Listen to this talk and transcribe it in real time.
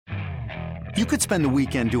You could spend the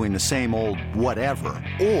weekend doing the same old whatever,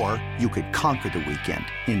 or you could conquer the weekend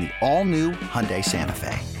in the all-new Hyundai Santa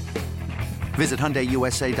Fe. Visit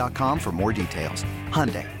HyundaiUSA.com for more details.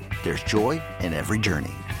 Hyundai, there's joy in every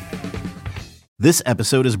journey. This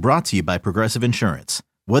episode is brought to you by Progressive Insurance.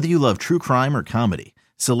 Whether you love true crime or comedy,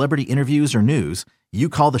 celebrity interviews or news, you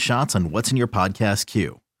call the shots on what's in your podcast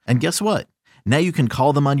queue. And guess what? Now you can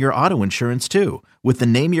call them on your auto insurance too with the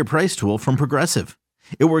Name Your Price tool from Progressive.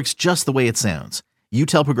 It works just the way it sounds. You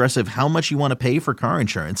tell Progressive how much you want to pay for car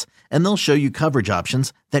insurance, and they'll show you coverage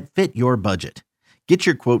options that fit your budget. Get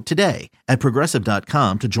your quote today at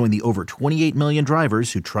Progressive.com to join the over 28 million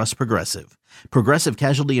drivers who trust Progressive. Progressive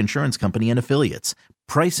Casualty Insurance Company and Affiliates.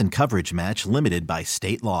 Price and coverage match limited by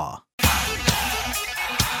state law.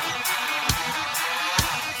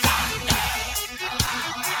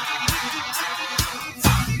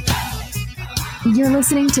 You're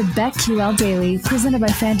listening to BetQL Daily, presented by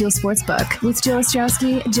FanDuel Sportsbook, with Joe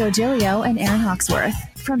Ostrowski, Joe Giglio, and Aaron Hawksworth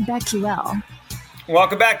from BetQL.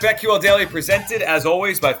 Welcome back. BetQL Daily, presented, as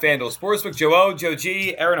always, by FanDuel Sportsbook. Joe O, Joe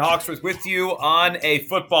G, Aaron Hawksworth with you on a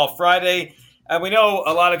Football Friday. And we know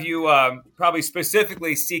a lot of you probably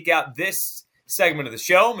specifically seek out this segment of the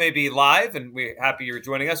show, maybe live, and we're happy you're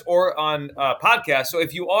joining us, or on podcast. So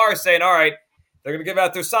if you are saying, all right, they're going to give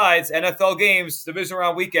out their sides, NFL games, division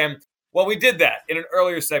round weekend, well, we did that in an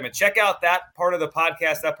earlier segment. Check out that part of the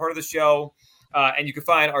podcast, that part of the show, and you can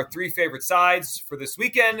find our 3 favorite sides for this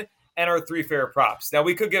weekend and our 3 favorite props. Now,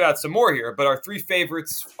 we could give out some more here, but our 3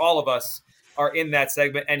 favorites, all of us, are in that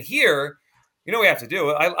segment. And here, you know what we have to do.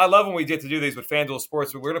 I love when we get to do these with FanDuel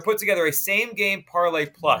Sports, but we're going to put together a same-game parlay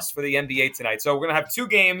plus for the NBA tonight. So we're going to have 2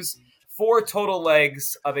 games, 4 total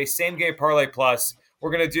legs of a same-game parlay plus.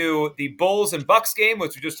 We're going to do the Bulls and Bucks game,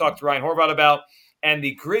 which we just talked to Ryan Horvath about, and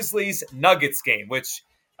the Grizzlies-Nuggets game, which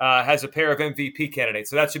has a pair of MVP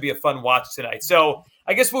candidates. So that should be a fun watch tonight. So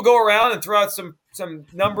I guess we'll go around and throw out some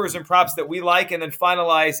numbers and props that we like, and then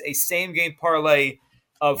finalize a same-game parlay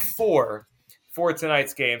of 4 for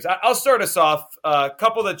tonight's games. I'll start us off. A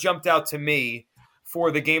couple that jumped out to me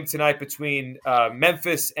for the game tonight between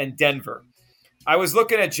Memphis and Denver. I was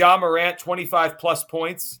looking at Ja Morant, 25-plus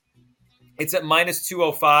points. It's at minus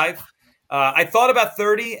 205. I thought about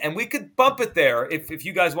 30, and we could bump it there if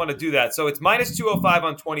you guys want to do that. So it's minus 205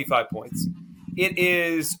 on 25 points. It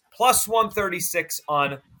is plus 136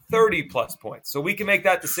 on 30-plus points. So we can make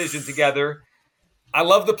that decision together. I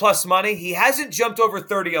love the plus money. He hasn't jumped over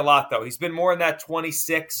 30 a lot, though. He's been more in that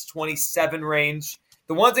 26, 27 range.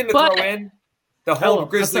 The one thing to throw in, the whole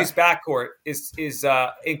Grizzlies backcourt is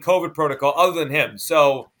in COVID protocol other than him.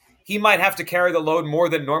 So he might have to carry the load more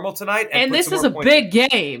than normal tonight. And this is a big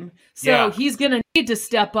game. So he's going to need to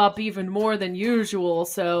step up even more than usual.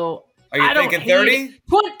 So are you thinking 30?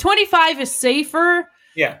 25 is safer.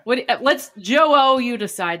 Yeah. Let's Joe O, you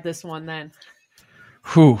decide this one then.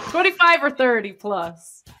 Whew. 25 or 30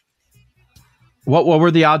 plus. What were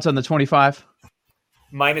the odds on the 25?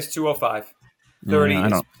 Minus 205. 30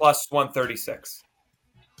 is plus 136.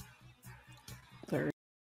 30.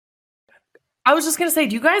 I was just going to say,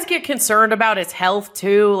 do you guys get concerned about his health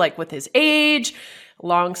too? Like with his age,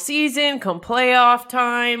 long season, come playoff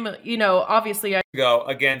time? You know, obviously I go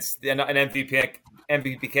against an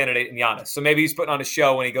MVP candidate in Giannis. So maybe he's putting on a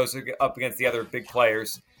show when he goes up against the other big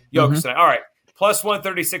players. Jokic tonight. All right. Plus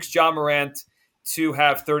 136, Ja Morant to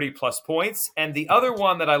have 30-plus points. And the other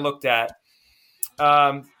one that I looked at,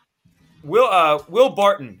 Will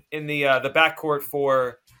Barton in the backcourt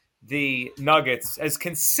for the Nuggets has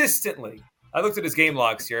consistently, I looked at his game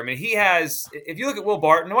logs here. I mean, he has, if you look at Will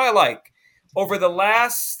Barton, who I like, over the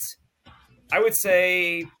last, I would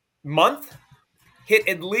say, month, hit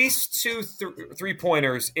at least 2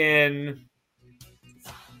 3-pointers in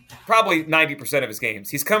probably 90% of his games.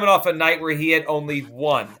 He's coming off a night where he had only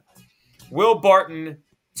 1. Will Barton,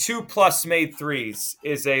 2+ made threes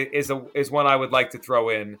is one I would like to throw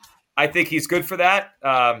in. I think he's good for that,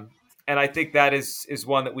 and I think that is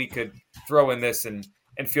one that we could throw in this and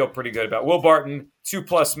feel pretty good about. Will Barton,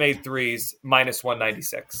 2+ made threes, minus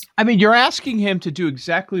 196. I mean, you're asking him to do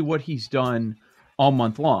exactly what he's done all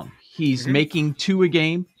month long. He's making 2 a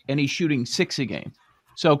game, and he's shooting 6 a game.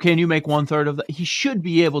 So can you make 1/3 of that? He should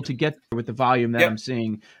be able to get there with the volume that I'm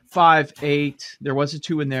seeing. 5, 8. There was a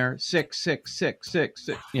 2 in there. 6, 6, 6, 6,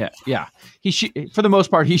 6. Yeah. For the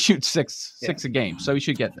most part, he shoots 6 a game, so he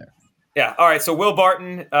should get there. Yeah. All right. So Will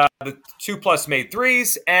Barton, the 2+ made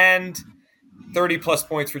threes, and 30+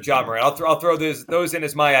 points for Ja Morant. I'll throw those in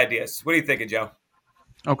as my ideas. What are you thinking, Joe?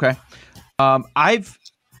 Okay.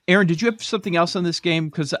 Aaron, did you have something else on this game?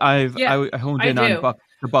 Because I honed in on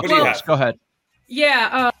the Bucks. Go ahead.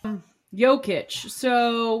 Yeah, Jokic.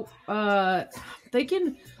 So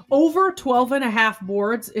thinking over 12.5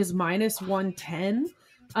 boards is minus 110.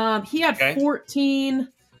 He had 14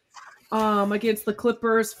 against the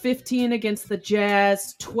Clippers, 15 against the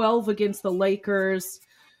Jazz, 12 against the Lakers.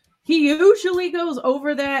 He usually goes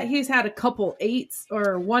over that. He's had a couple 8s,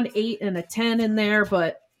 or 1 8 and a 10 in there,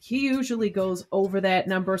 but he usually goes over that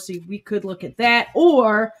number. So we could look at that,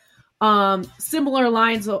 or similar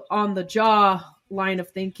lines on the jaw line of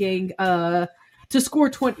thinking. To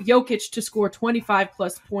score Jokic to score 25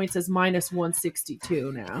 plus points is minus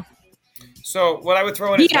 162 now. So what I would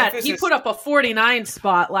throw in is Memphis. He put up a 49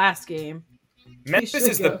 spot last game. Memphis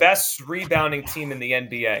is the best rebounding team in the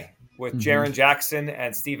NBA with Jaren Jackson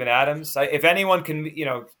and Steven Adams. If anyone can,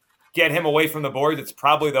 get him away from the board, it's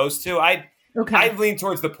probably those two. I'd lean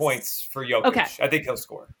towards the points for Jokic. Okay. I think he'll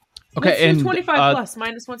score. Okay, and 25 plus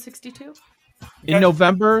minus 162. In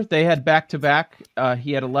November, they had back-to-back.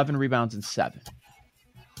 He had 11 rebounds and 7.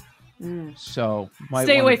 So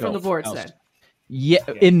stay away from the boards then. Yeah,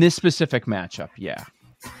 in this specific matchup, yeah.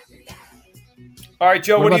 All right,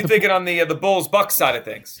 Joe, what are you thinking on the Bulls-Bucks side of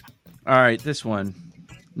things? All right, this one.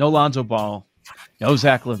 No Lonzo Ball. No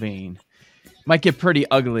Zach LaVine. Might get pretty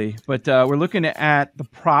ugly, but we're looking at the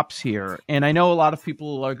props here. And I know a lot of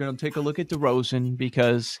people are going to take a look at DeRozan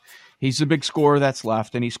because he's the big scorer that's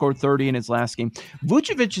left, and he scored 30 in his last game.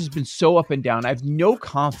 Vucevic has been so up and down. I have no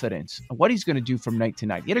confidence in what he's going to do from night to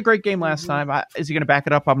night. He had a great game last time. Is he going to back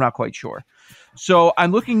it up? I'm not quite sure. So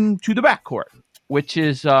I'm looking to the backcourt, which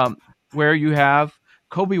is where you have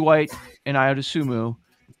Kobe White and Ayo Dosunmu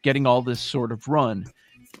getting all this sort of run.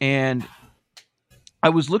 And I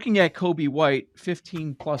was looking at Kobe White,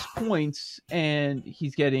 15 plus points, and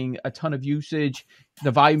he's getting a ton of usage.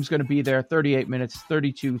 The volume's going to be there, 38 minutes,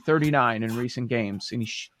 32, 39 in recent games. And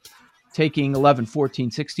he's taking 11, 14,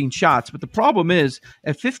 16 shots. But the problem is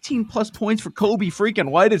at 15 plus points for Kobe freaking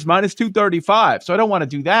White is minus 235. So I don't want to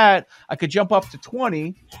do that. I could jump up to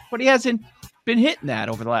 20, but he hasn't been hitting that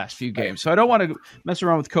over the last few games. So I don't want to mess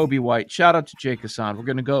around with Kobe White. Shout out to Jake Hassan. We're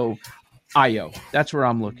going to go Ayo. That's where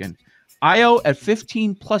I'm looking. Ayo at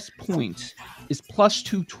 15 plus points is plus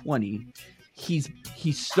 220. He's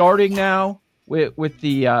starting now with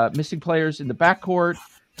the missing players in the backcourt,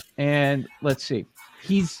 and let's see,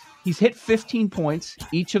 he's hit 15 points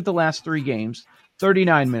each of the last 3 games,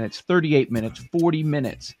 39 minutes, 38 minutes, 40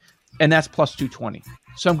 minutes, and that's plus 220.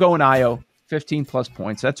 So I'm going Ayo, 15 plus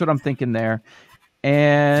points. That's what I'm thinking there.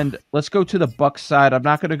 And let's go to the Bucks side. I'm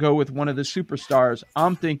not going to go with one of the superstars.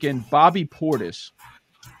 I'm thinking Bobby Portis.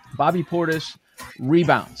 Bobby Portis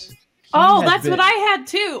rebounds. That's what I had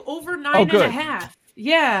too. Over 9.5.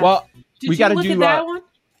 Yeah. Well, we got to do that one.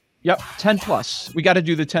 Yep, 10 plus. We got to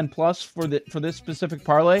do the 10 plus for this specific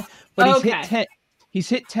parlay. But he's hit 10. He's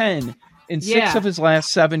hit 10 in 6 of his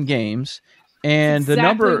last 7 games, and the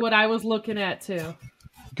number. What I was looking at too.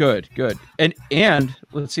 Good. And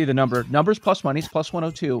let's see the number. Numbers plus money's plus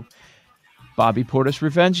 102. Bobby Portis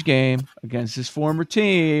revenge game against his former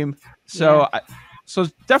team. So. Yeah. So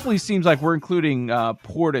it definitely seems like we're including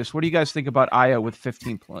Portis. What do you guys think about Ayo with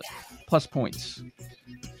 15 plus points?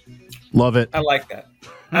 Love it. I like that.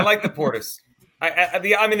 I like the Portis. I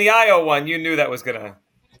mean, the Ayo one, you knew that was going to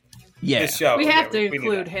show. We have to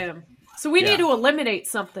include him. So we need to eliminate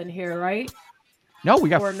something here, right? No, we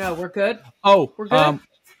got... Or no, we're good? Oh. We're good?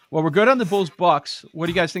 Well, we're good on the Bulls-Bucks. What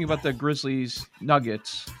do you guys think about the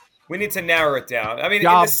Grizzlies-Nuggets? We need to narrow it down. I mean, in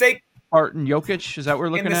the sake... Barton, Jokic, is that what we're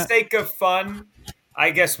looking at? In the sake of fun...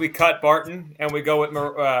 I guess we cut Barton and we go with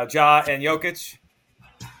Ja and Jokic.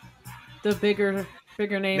 The bigger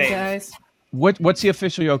name guys. What's the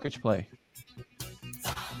official Jokic play?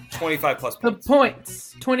 25 plus points. The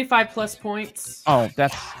points. 25 plus points. Oh,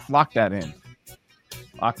 lock that in.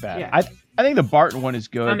 Lock that. Yeah. I think the Barton one is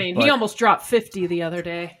good. I mean, he almost dropped 50 the other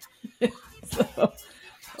day.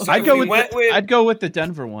 I'd go with the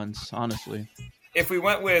Denver ones, honestly. If we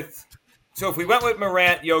went with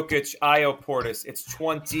Morant, Jokic, Ayo, Portis, it's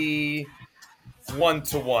 21-1.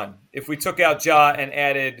 If we took out Ja and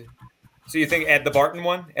added, so you think add the Barton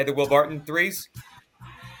one, add the Will Barton 3s?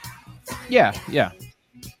 Yeah. All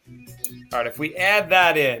right, if we add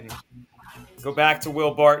that in, go back to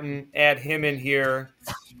Will Barton, add him in here.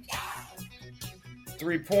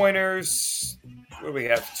 3-pointers. What do we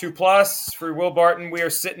have? 2 plus for Will Barton. We are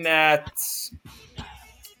sitting at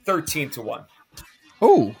 13-1.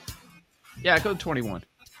 Oh. Yeah, go 21.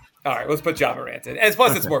 All right, let's put Ja Morant in. And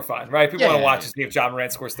plus, it's more fun, right? People want to watch to see if Ja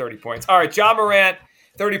Morant scores 30 points. All right, Ja Morant,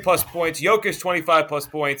 30-plus points. Jokic, 25-plus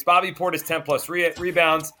points. Bobby Portis, 10-plus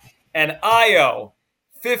rebounds. And Ayo,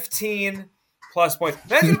 15 plus points.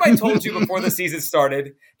 Imagine if I told you before the season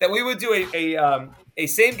started that we would do a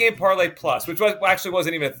same game parlay plus, which actually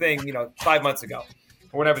wasn't even a thing, 5 months ago,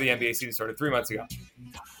 or whenever the NBA season started, 3 months ago.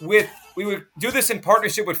 We would do this in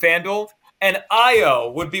partnership with FanDuel, and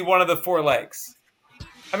Io would be one of the 4 legs.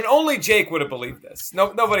 I mean, only Jake would have believed this.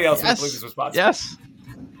 Nobody else would have believed this was possible. Yes.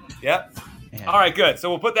 Yep. Yeah. All right, good. So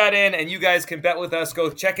we'll put that in, and you guys can bet with us. Go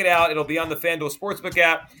check it out. It'll be on the FanDuel Sportsbook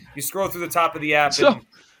app. You scroll through the top of the app, and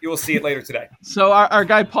you will see it later today. So our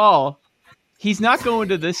guy Paul, he's not going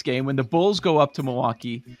to this game when the Bulls go up to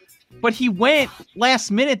Milwaukee, but he went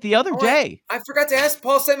last minute the other day. I forgot to ask.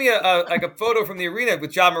 Paul sent me a photo from the arena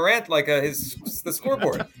with Ja Morant, the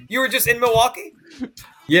scoreboard. You were just in Milwaukee?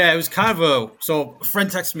 Yeah, it was kind of so a friend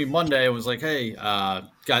texted me Monday and was like, hey,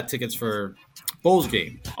 got tickets for Bulls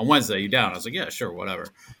game on Wednesday. You down? I was like, yeah, sure, whatever.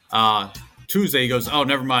 Tuesday, he goes, oh,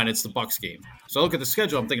 never mind. It's the Bucks game. So I look at the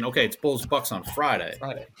schedule. I'm thinking, okay, it's Bulls Bucks on Friday.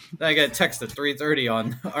 Then I get a text at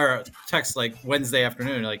 3:30 or text like Wednesday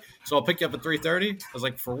afternoon. Like, so I'll pick you up at 3:30. I was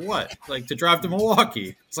like, for what? Like to drive to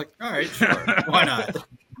Milwaukee. It's like, all right, sure, why not?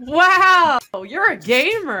 Wow, you're a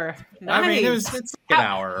gamer. Nice. I mean, it's like an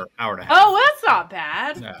hour and a half. Oh, that's not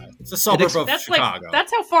bad. Yeah, it's a suburb of Chicago.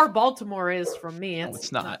 That's how far Baltimore is from me.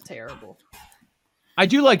 It's not terrible. I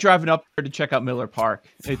do like driving up there to check out Miller Park.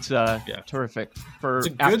 It's terrific for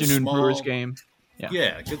afternoon Brewers game.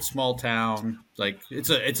 Yeah, good small town. Like it's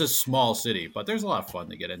a small city, but there's a lot of fun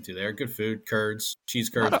to get into there. Good food, curds, cheese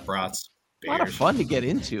curds, brats. A lot of fun to get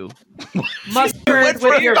into. Mustard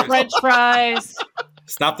with your French fries.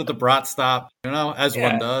 Stopped at the brat stop, as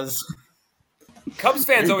one does. Cubs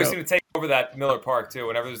fans always seem to take over that Miller Park too.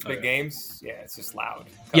 Whenever there's big games, it's just loud.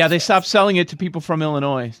 They stopped selling it to people from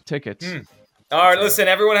Illinois. Tickets. All right, listen,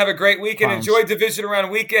 everyone have a great weekend. Enjoy Division Round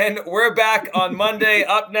weekend. We're back on Monday.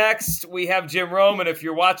 Up next, we have Jim Rome. And if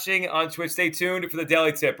you're watching on Twitch, stay tuned for the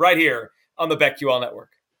Daily Tip right here on the BetQL Network.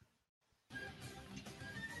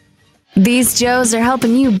 These Joes are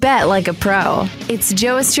helping you bet like a pro. It's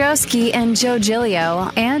Joe Ostrowski and Joe Giglio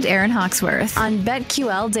and Aaron Hawksworth on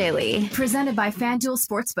BetQL Daily, presented by FanDuel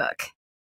Sportsbook.